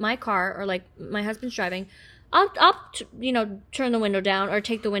in my car or like my husband's driving, I'll turn the window down or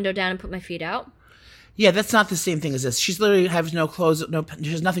take the window down and put my feet out. Yeah, that's not the same thing as this. She's literally has no clothes, she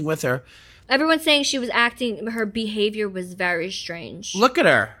has nothing with her. Everyone's saying she was her behavior was very strange. Look at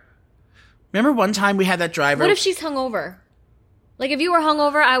her. Remember one time we had that driver? What if she's hungover? Like, if you were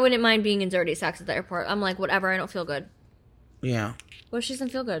hungover, I wouldn't mind being in dirty socks at the airport. I'm like, whatever, I don't feel good. Yeah. What if she doesn't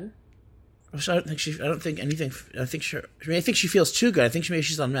feel good? I think she feels too good. I think maybe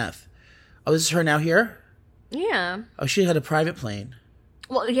she's on meth. Oh, this is her now here? Yeah. Oh, she had a private plane.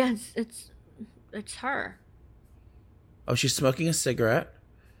 Well, yeah, it's her. Oh, she's smoking a cigarette.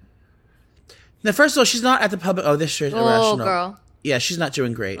 Now, first of all, she's not at the public. Oh, this is Oh, irrational. girl. Yeah, she's not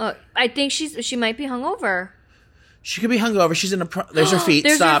doing great. I think she might be hungover. She could be hungover. She's in a. There's her feet.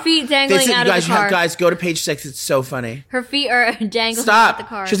 There's Stop. her feet dangling out of the car. Guys, go to page 6. It's so funny. Her feet are dangling Stop. out the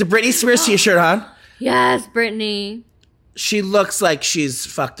car. She has a Britney Spears t-shirt on. Yes, Brittany. She looks like she's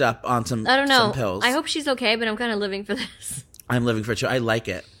fucked up on some. I don't know. Some pills. I hope she's okay, but I'm kind of living for this. I'm living for it too. I like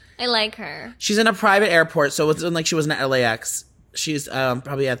it. I like her. She's in a private airport, so it's like she wasn't at LAX. She's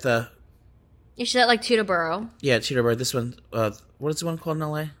probably at the. She's at like Teterboro. Yeah, Teterboro. This one. What is the one called in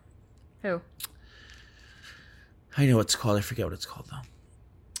LA? Who? I know what it's called. I forget what it's called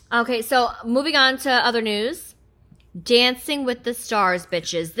though. Okay, so moving on to other news. Dancing with the Stars,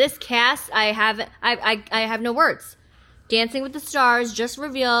 bitches. This cast, I have no words. Dancing with the Stars just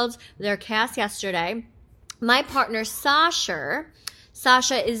revealed their cast yesterday. My partner Sasha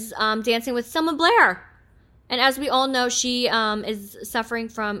is dancing with Selma Blair. And as we all know, she is suffering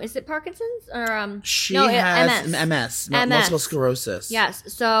from, is it Parkinson's? Or She no, has MS. multiple sclerosis. Yes.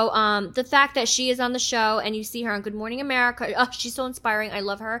 So the fact that she is on the show and you see her on Good Morning America, oh, she's so inspiring. I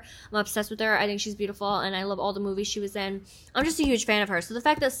love her. I'm obsessed with her. I think she's beautiful, and I love all the movies she was in. I'm just a huge fan of her. So the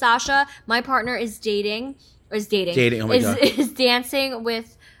fact that Sasha, my partner, is dating. Oh my God. Is dancing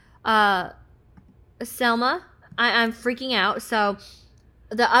with Selma. I'm freaking out. So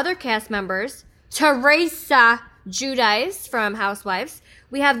the other cast members, Teresa Giudice from Housewives.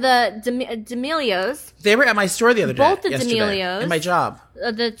 We have the D'Amelios. They were at my store the other day. Both the yesterday, D'Amelios. in my job.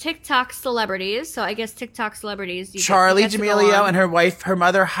 The TikTok celebrities. So I guess TikTok celebrities. Charlie get to go D'Amelio on. and her wife, her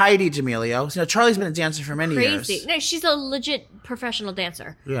mother, Heidi D'Amelio. So, Charlie's been a dancer for many Crazy. years. No, she's a legit professional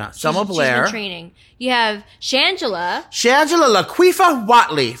dancer. Yeah. Selma She's Blair. been training. You have Shangela. Shangela Laquifa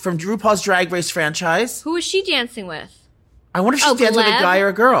Watley from RuPaul's Drag Race franchise. Who is she dancing with? I wonder if she's dancing with a Gleb? guy or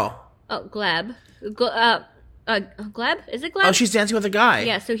a girl. Oh, Gleb. Gleb? Is it Gleb? Oh, she's dancing with a guy.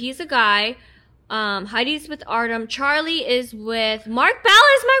 Yeah, so he's a guy. Heidi's with Artem. Charlie is with Mark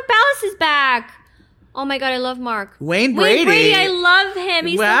Ballas. Mark Ballas is back. Oh my god, I love Mark. Wayne Brady. I love him.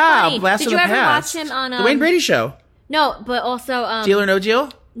 He's wow, so funny. blast Did of you the ever past. watch him on The Wayne Brady Show? No, but also Deal or No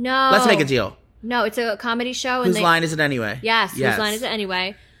Deal? No. Let's make a deal. No, it's a comedy show. Whose line is it anyway? Yes, whose line is it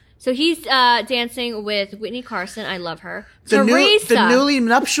anyway? So he's dancing with Whitney Carson. I love her. The Teresa. newly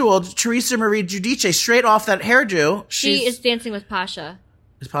nuptial Teresa Marie Giudice, straight off that hairdo. She is dancing with Pasha.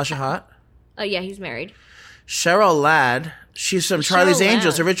 Is Pasha hot? Oh, yeah, he's married. Cheryl Ladd. She's from Charlie's Cheryl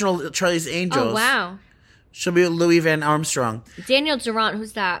Angels, Ladd. original Charlie's Angels. Oh, wow. She'll be with Louis Van Armstrong. Daniel Durant,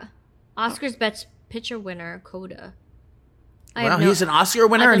 who's that? Oscar's Best Picture winner, Coda. Wow, he's an Oscar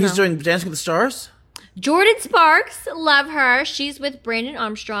winner and he's know. doing Dancing with the Stars? Jordan Sparks, love her. She's with Brandon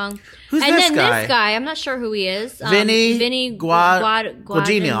Armstrong. Who's and this then guy? this guy, I'm not sure who he is. Vinny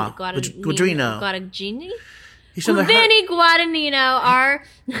Guadagnino. He's from the Vinny Guadagnino, our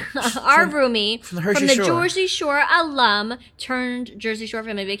roomie from the Hershey Shore. Jersey Shore alum turned Jersey Shore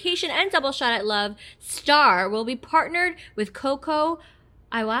Family Vacation and Double Shot at Love star will be partnered with Coco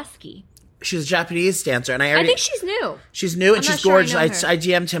Iwasaki. She's a Japanese dancer, and I think she's new. She's new and I'm she's not sure I gorgeous. know I her.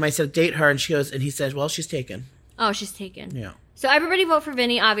 DM'd him. I said date her, and he says, well, she's taken. Oh, she's taken. Yeah. So everybody vote for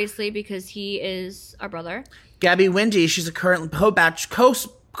Vinny, obviously, because he is our brother. Gabby Windy, she's a current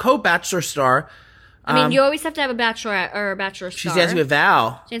co-bachelor star. I mean, you always have to have a bachelorette or a bachelor star. She's dancing with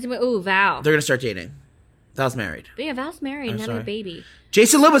Val. Val. They're gonna start dating. Val's married. But yeah, Val's married and having a sorry. baby.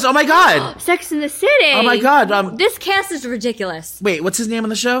 Jason Lewis. Oh my God. Sex in the City. Oh my God. This cast is ridiculous. Wait, what's his name on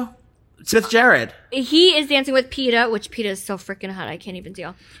the show? Smith Jared. He is dancing with PETA, which PETA is so freaking hot. I can't even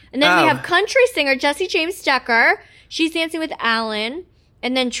deal. And then we have country singer Jesse James Decker. She's Dancing with Alan.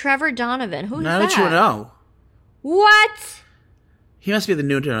 And then Trevor Donovan. Who's that? 90210. What? He must be the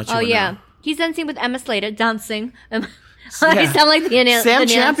new 90210. Oh, yeah. He's dancing with Emma Slater. Dancing. I sound like the announcer. Sam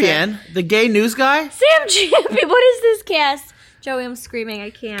Champion, the gay news guy. Sam Champion. What is this cast? Joey, I'm screaming. I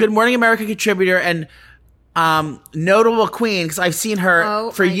can't. Good Morning America contributor and notable queen, because I've seen her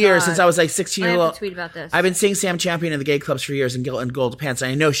for years, since I was like 16 years old. I have to tweet about this. I've been seeing Sam Champion in the gay clubs for years in gold pants,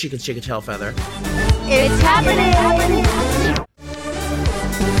 and I know she can shake a tail feather. It's happening.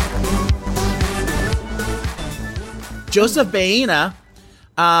 Joseph Baena,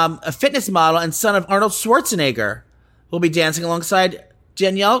 a fitness model and son of Arnold Schwarzenegger, will be dancing alongside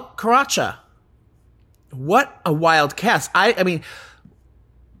Danielle Karacha. What a wild cast. I mean,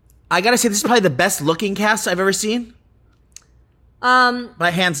 I gotta say, this is probably the best looking cast I've ever seen.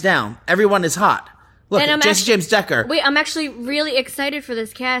 By hands down. Everyone is hot. Look, Jesse James Decker. Wait, I'm actually really excited for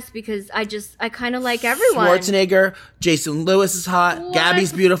this cast because I kind of like everyone. Schwarzenegger, Jason Lewis is hot. What?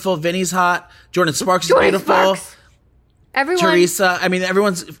 Gabby's beautiful. Vinny's hot. Jordan Sparks is beautiful. Sparks. Everyone. Teresa. I mean,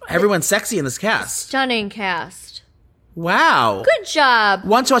 everyone's sexy in this cast. Stunning cast. Wow. Good job.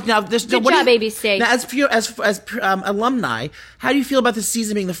 One to watch. Now, good job, ABC. Now, as alumni, how do you feel about this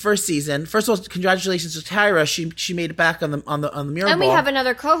season being the first season? First of all, congratulations to Tyra. She made it back on the mural and ball. we have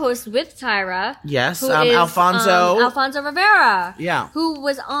another co-host with Tyra. Yes, who is, Alfonso Rivera. Yeah, who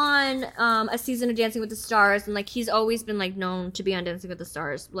was on a season of Dancing with the Stars, and like he's always been like known to be on Dancing with the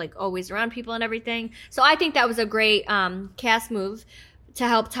Stars, like always around people and everything. So I think that was a great cast move to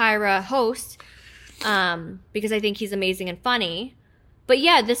help Tyra host. Because I think he's amazing and funny. But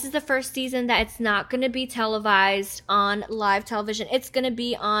yeah, this is the first season that it's not going to be televised on live television. It's going to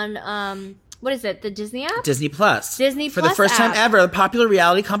be on, what is it, the Disney app? Disney Plus. Disney For Plus the first time app. ever, the popular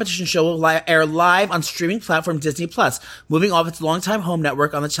reality competition show will air live on streaming platform Disney Plus, moving off its longtime home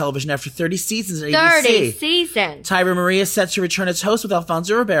network on the television after 30 seasons at ABC. 30 seasons. Tyra Marie is set to return as host with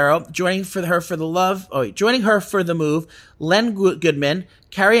Alfonso Ribeiro, joining her for the move, Len Goodman,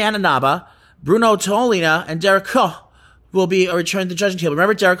 Carrie Ann Inaba, Bruno Tolina, and Derek Koh will be returned to the judging table.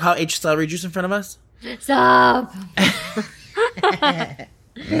 Remember Derek Koh ate celery juice in front of us? Stop.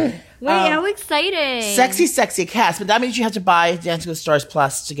 Wait, how exciting. Sexy cast, but that means you have to buy Dancing with the Stars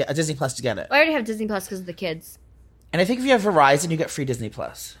Plus to get Disney Plus to get it. I already have Disney Plus because of the kids. And I think if you have Verizon, you get free Disney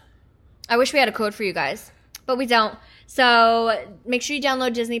Plus. I wish we had a code for you guys, but we don't. So make sure you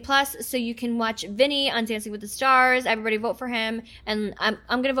download Disney Plus so you can watch Vinny on Dancing with the Stars. Everybody vote for him. And I'm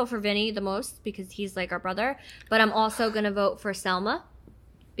going to vote for Vinny the most because he's like our brother. But I'm also going to vote for Selma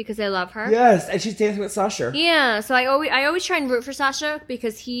because I love her. Yes, and she's dancing with Sasha. Yeah, so I always try and root for Sasha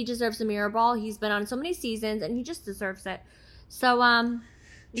because he deserves a mirror ball. He's been on so many seasons and he just deserves it. So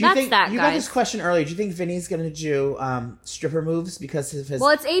You got this question earlier. Do you think Vinny's going to do stripper moves because of his... Well,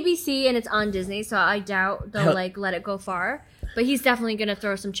 it's ABC and it's on Disney, so I doubt they'll let it go far. But he's definitely going to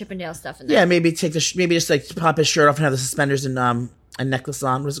throw some Chippendale stuff in there. Yeah, maybe maybe just like pop his shirt off and have the suspenders and a necklace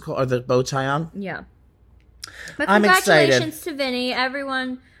on. What is it called? Or the bow tie on. Yeah. But I'm congratulations to Vinny,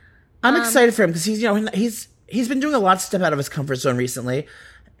 everyone. I'm excited for him because he's been doing a lot to step out of his comfort zone recently.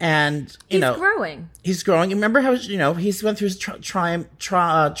 And, he's growing. He's growing. You remember how, he's went through his drama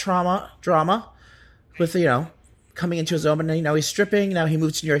with, coming into his own. And, he's stripping. Now he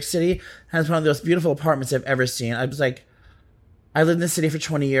moved to New York City. Has one of the most beautiful apartments I've ever seen. I was like, I lived in this city for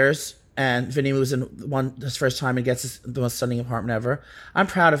 20 years. And Vinny moves in his first time and gets the most stunning apartment ever. I'm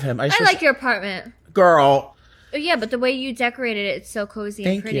proud of him. I like your apartment. Girl. Yeah, but the way you decorated it, it's so cozy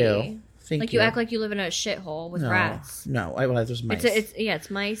and pretty. Thank you. Like you act like you live in a shithole with rats. No, there's mice. It's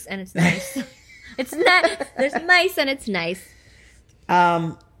mice and it's nice. It's not. There's mice and it's nice.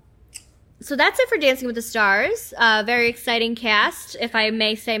 So that's it for Dancing with the Stars. Very exciting cast, if I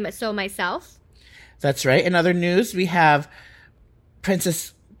may say so myself. That's right. In other news, we have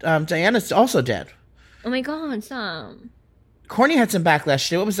Princess Diana's also dead. Oh my God, some. Kourtney had some backlash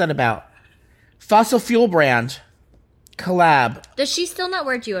today. What was that about? Fossil fuel brand collab. Does she still not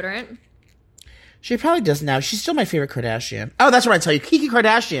wear deodorant? She probably does now. She's still my favorite Kardashian. Oh, that's what I tell you. Kim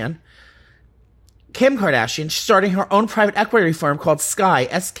Kardashian, she's starting her own private equity firm called Sky,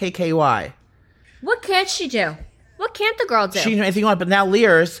 SKKY. What can't she do? What can't the girl do? She can do anything you want, but now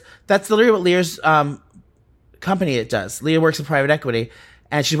that's literally what Lear's company it does. Leah works in private equity,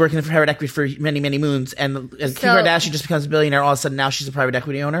 and she's working in private equity for many, many moons. And Kim Kardashian just becomes a billionaire. All of a sudden, now she's a private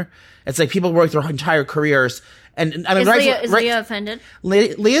equity owner. It's like people work their entire careers. And I mean, is Leah offended?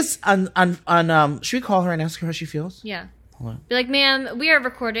 Leah's on. Should we call her and ask her how she feels? Yeah. Be like, ma'am, we are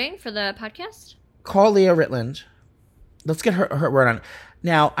recording for the podcast. Call Leah Ritland. Let's get her word on it.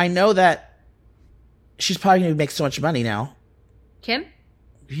 Now, I know that she's probably going to make so much money now. Kim?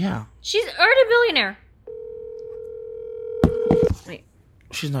 Yeah. She's already a billionaire.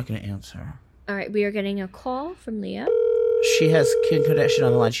 She's not going to answer. All right, we are getting a call from Leah. She has Kim Kardashian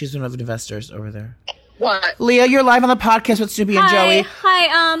on the line. She's one of the investors over there. What? Leah, you're live on the podcast with Snoopy and Joey.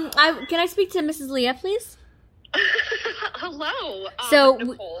 Hi. Can I speak to Mrs. Leah, please? Hello. So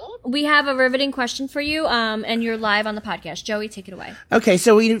Nicole. we have a riveting question for you, and you're live on the podcast. Joey, take it away. Okay,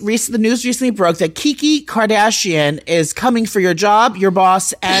 so the news recently broke that Kiki Kardashian is coming for your job, your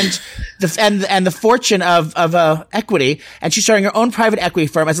boss, and the fortune of equity, and she's starting her own private equity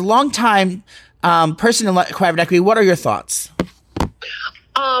firm. As a longtime person in private equity, what are your thoughts?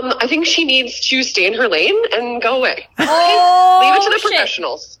 I think she needs to stay in her lane and go away. Oh, Leave it to the shit.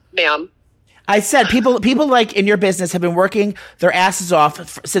 professionals, ma'am. I said people like in your business have been working their asses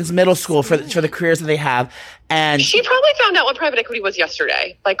off since middle school for the careers that they have, and She probably found out what private equity was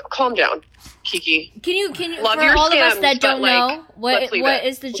yesterday. Like, calm down, Kiki. Can you Love for your all of us scams, that don't but, like, know what let's leave what it.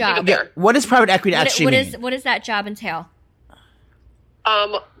 is the We'll job? leave it there. what does private equity actually mean? What does that job entail?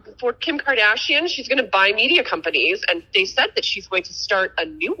 For Kim Kardashian, she's going to buy media companies, and they said that she's going to start a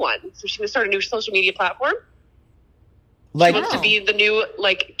new one. So she's going to start a new social media platform. Like, She wants to be the new,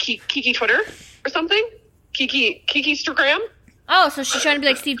 like, Kiki Twitter or something. Kiki Instagram. Oh, so she's trying to be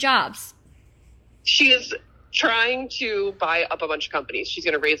like Steve Jobs. She is trying to buy up a bunch of companies. She's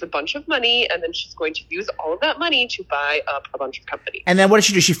going to raise a bunch of money, and then she's going to use all of that money to buy up a bunch of companies. and then what does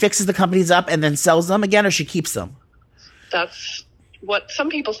she do? She fixes the companies up and then sells them again, or she keeps them? That's what some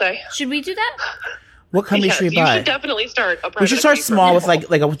people say. Should we do that? What company Yes, should we you buy? should definitely start a private We should start equity firm. small with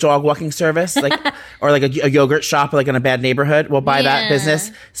like a dog walking service, like or like a yogurt shop, like in a bad neighborhood. We'll buy that Yeah.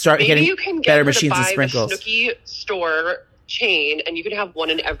 business. Start Maybe getting you can get better her to machines and buy sprinkles. the Snooki store chain, and you can have one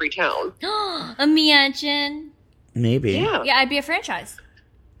in every town. Imagine. Maybe. Yeah. Yeah, I'd be a franchise.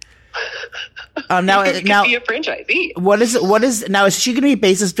 Now, You could now, be a franchisee. what is now? Is she going to be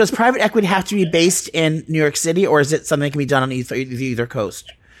based? Does private equity have to be based in New York City, or is it something that can be done on either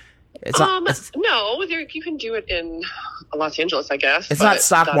coast? It's not. No, you can do it in Los Angeles, I guess. It's but not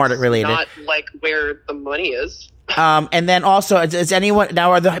stock market that's related. Not like where the money is. And then also, does anyone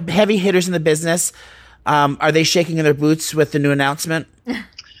now? Are the heavy hitters in the business? Are they shaking in their boots with the new announcement?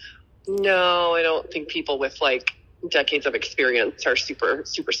 No, I don't think people with like decades of experience are super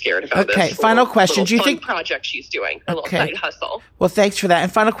scared about this. Okay, final question. Little Do you fun think- project she's doing a Okay. little side hustle? Well, thanks for that.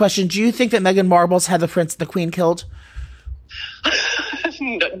 And final question: do you think that Meghan Markle's had the Queen killed?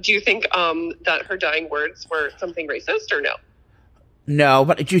 Do you think that her dying words were something racist or no? No,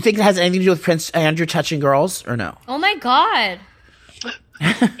 but do you think it has anything to do with Prince Andrew touching girls or no? Oh my god.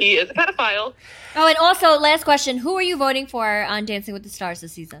 He is a pedophile. Oh, and also, last question: who are you voting for on Dancing with the Stars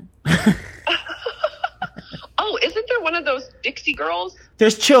this season? Oh, isn't there one of those Dixie girls?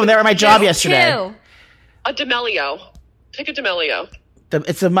 There's two of them. They were at my job There's yesterday. two. A D'Amelio. Pick a D'Amelio.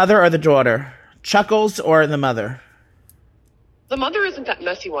 It's the mother or the daughter. Chuckles or the mother. The mother isn't that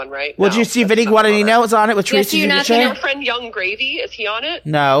messy one, right? Well, No, did you see that's Vinny not the mother. Guadagnino was on it with Yes, Teresa you're not Your Giudice? friend Young Gravy, is he on it?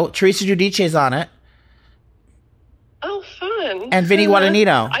 No, Teresa Giudice's on it. Oh, fun. And Vinny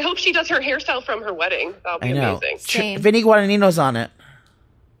Guadagnino. I hope she does her hairstyle from her wedding. That'll be I know. amazing. Same. Vinny Guadagnino's on it.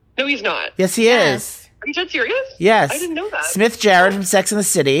 No, he's not. Yes, he Yes. is. Are you dead serious? Yes. I didn't know that. Smith Jarrett from Sex and the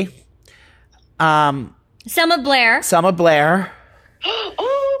City. Selma Blair. Selma Blair.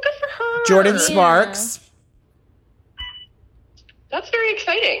 Oh, good for her. Jordan Sparks. That's very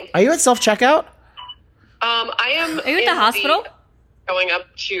exciting. Are you at self-checkout? I am. Are you at the hospital? Going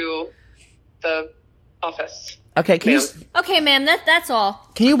up to the office. Okay, can you Okay, ma'am, that's all.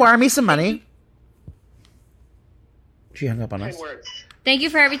 wire me some money? She hung up on us. Kind words. Thank you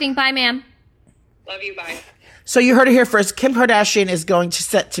for everything. Bye, ma'am. Love you. Bye. So you heard it here first. Kim Kardashian is going to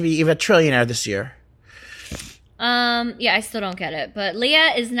set to be even a trillionaire this year. Yeah, I still don't get it, but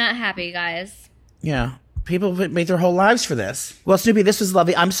Leah is not happy, guys. Yeah. People have made their whole lives for this. Well, Snoopy, this was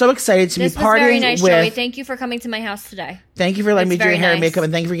lovely. I'm so excited to This be was partying very nice, with. Joey. Thank you for coming to my house today. Thank you for letting me That's do your very hair and nice. makeup,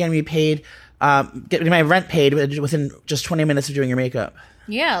 and thank you for getting me paid. Getting my rent paid within just 20 minutes of doing your makeup.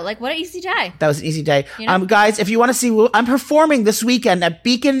 Yeah, like what an easy day. That was an easy day. You know? Guys, if you want to see, I'm performing this weekend at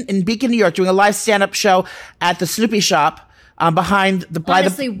Beacon, New York, doing a live stand-up show at the Snoopy shop behind the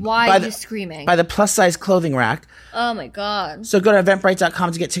Honestly, why by are the- you screaming? by the plus-size clothing rack. Oh my god. So go to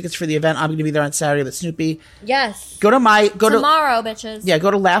eventbrite.com to get tickets for the event. I'm going to be there on Saturday with Snoopy. Yes. Go to Tomorrow, bitches. Yeah,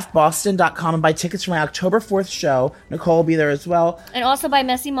 go to laughboston.com and buy tickets for my October 4th show. Nicole will be there as well. And also by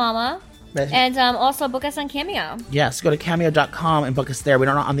Messy Mama. And also book us on Cameo. Yes, go to cameo.com and book us there. We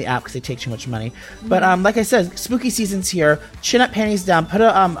don't on the app because they take too much money. But like I said, spooky season's here. Chin up, panties down. Put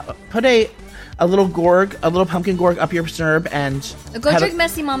a little gorg, a little pumpkin gorg up your snurb and Go have drink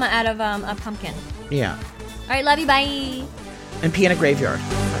Messy Mama out of a pumpkin. Yeah, All right, love you. Bye. and pee in a graveyard.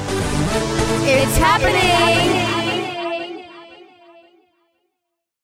 It's happening.